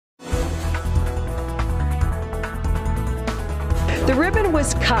The ribbon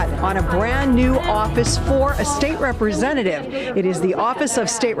was cut on a brand new office for a state representative. It is the Office of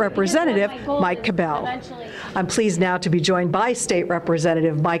State Representative Mike Cabell. I'm pleased now to be joined by State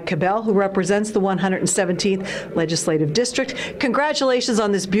Representative Mike Cabell, who represents the 117th Legislative District. Congratulations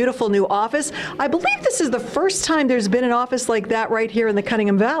on this beautiful new office. I believe this is the first time there's been an office like that right here in the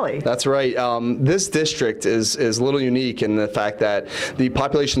Cunningham Valley. That's right. This district is a little unique in the fact that the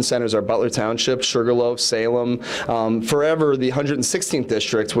population centers are Butler Township, Sugarloaf, Salem. Forever, the 116th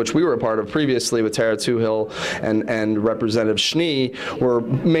District, which we were a part of previously with Tara Toohill and Representative Schnee, were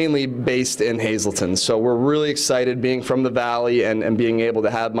mainly based in Hazleton. So we're really excited being from the Valley and being able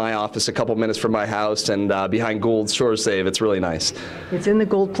to have my office a couple minutes from my house and behind Gould's Shore Save. It's really nice. It's in the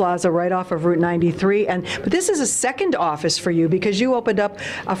Gould Plaza right off of Route 93. But this is a second office for you because you opened up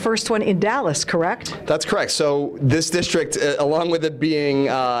a first one in Dallas, correct? That's correct. So this district, along with it being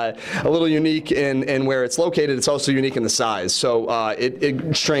a little unique in where it's located, it's also unique in the size. So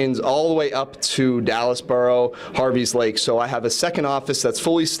it strains all the way up to Dallas Borough, Harvey's Lake. So I have a second office that's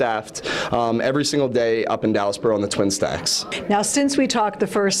fully staffed every single day up in Dallas Borough in the Twin Stacks. Now, since we talked the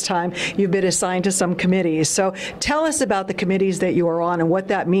first time, you've been assigned to some committees. So tell us about the committees that you are on and what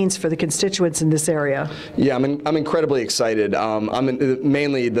that means for the constituents in this area. Yeah, I'm incredibly excited.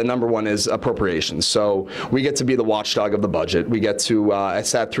 Mainly the number one is appropriations. So we get to be the watchdog of the budget. We get to, I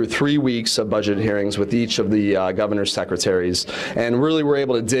sat through 3 weeks of budget hearings with each of the governor's secretaries, and really we're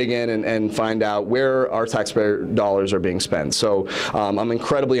able to dig in and find out where our taxpayer dollars are being spent. So I'm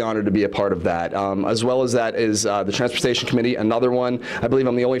incredibly honored to be a part of that. As well as that is the Transportation Committee, another one. I believe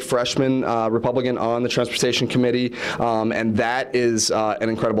I'm the only freshman Republican on the Transportation Committee, and that is an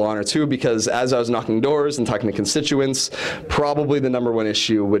incredible honor too, because as I was knocking doors and talking to constituents, probably the number one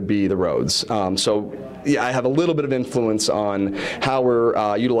issue would be the roads. So yeah, I have a little bit of influence on how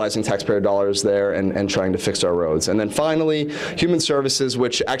we're utilizing taxpayer dollars there and trying to fix our roads. And then finally, Human Services,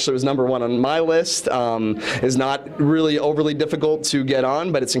 which actually was number one on my list, is not really overly difficult to get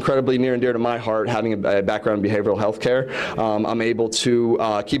on, but it's incredibly near and dear to my heart, having a background in behavioral health care. I'm able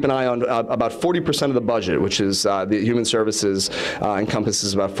to keep an eye on about 40% of the budget, which is the Human Services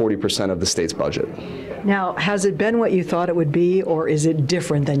encompasses about 40% of the state's budget. Now, has it been what you thought it would be, or is it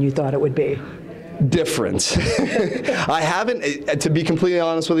different than you thought it would be? Different. I haven't, to be completely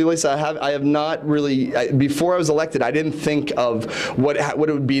honest with you, Lisa, I have not really, before I was elected, I didn't think of what it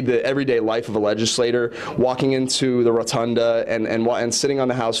would be the everyday life of a legislator, walking into the rotunda and sitting on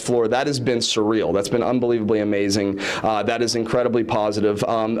the House floor. That has been surreal. That's been unbelievably amazing. That is incredibly positive.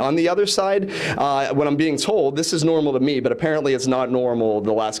 On the other side, when I'm being told, this is normal to me, but apparently it's not normal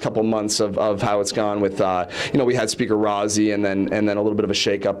the last couple months of how it's gone with, we had Speaker Rozzi and then a little bit of a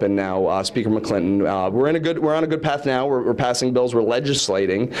shakeup, and now Speaker McClinton. We're on a good path now. We're passing bills. We're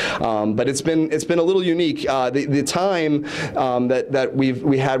legislating, but it's been a little unique. The time that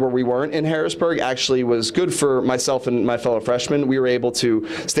we had where we weren't in Harrisburg actually was good for myself and my fellow freshmen. We were able to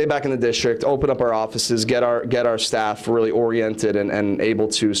stay back in the district, open up our offices, get our staff really oriented and able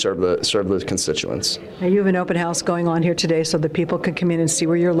to serve the constituents. Now you have an open house going on here today, so that people can come in and see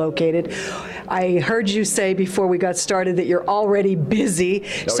where you're located. I heard you say before we got started that you're already busy.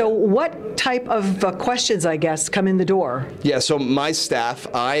 So what type of questions, I guess, come in the door? Yeah, so my staff,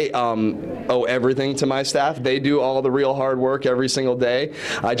 I owe everything to my staff. They do all the real hard work every single day.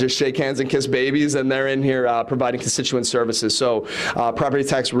 I just shake hands and kiss babies, and they're in here providing constituent services. So property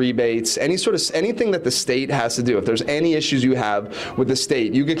tax rebates, anything that the state has to do. If there's any issues you have with the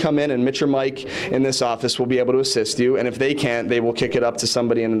state, you could come in, and Mitch or Mike in this office will be able to assist you. And if they can't, they will kick it up to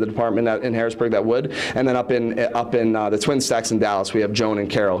somebody in the department in Harrisburg that would. And then up in the Twin Stacks in Dallas, we have Joan and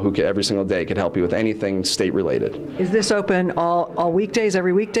Carol who every single day could help you with anything state related. Is this open all weekdays,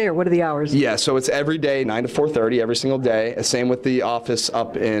 every weekday, or what are the hours? Yeah, so it's every day, 9 to 4:30, every single day. Same with the office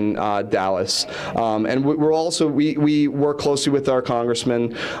up in Dallas. And we work closely with our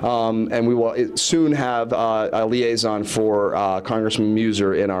congressman, and we will soon have a liaison for Congressman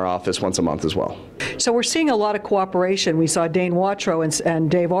Muser in our office once a month as well. So we're seeing a lot of cooperation. We saw Dane Watrow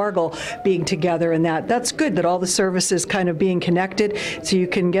and Dave Argel being together, and that's good that all the services kind of being connected, so you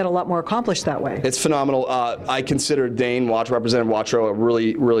can get a lot more accomplished that way. It's phenomenal. I consider Representative Watrow a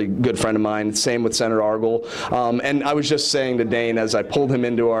really, really good friend of mine. Same with Senator Argel. And I was just saying to Dane as I pulled him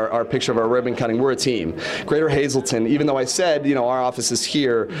into our picture of our ribbon cutting, we're a team. Greater Hazleton, even though I said, our office is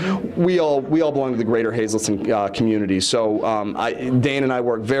here, we all belong to the Greater Hazleton community. So Dane and I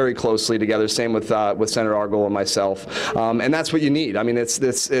work very closely together. Same with Senator Argel and myself. And that's what you need. I mean,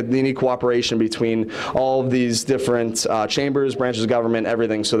 you need cooperation between all of these different chambers, branches of government,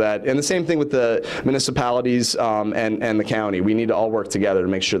 everything, so that, and the same thing with the municipalities and the county. We need to all work together to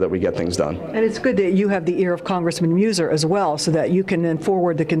make sure that we get things done. And it's good that you have the ear of Congressman Muser as well, so that you can then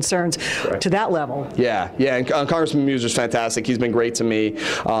forward the concerns to that level. Yeah, and Congressman Muser's fantastic. He's been great to me.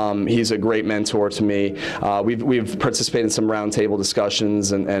 He's a great mentor to me. We've participated in some roundtable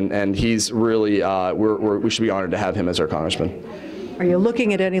discussions, and he's really, we should be honored to have him as our congressman. Are you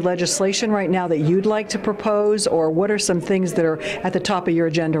looking at any legislation right now that you'd like to propose, or what are some things that are at the top of your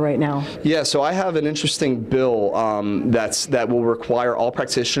agenda right now? Yeah, so I have an interesting bill that will require all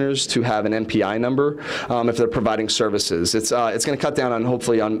practitioners to have an MPI number if they're providing services. It's going to cut down on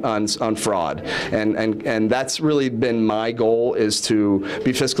hopefully on fraud, and that's really been my goal, is to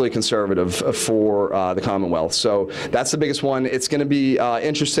be fiscally conservative for the Commonwealth. So that's the biggest one. It's going to be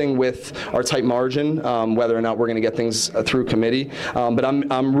interesting with our tight margin, whether or not we're going to get things through committee. But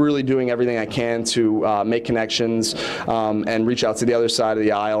I'm really doing everything I can to make connections and reach out to the other side of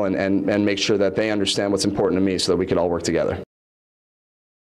the aisle and make sure that they understand what's important to me so that we can all work together.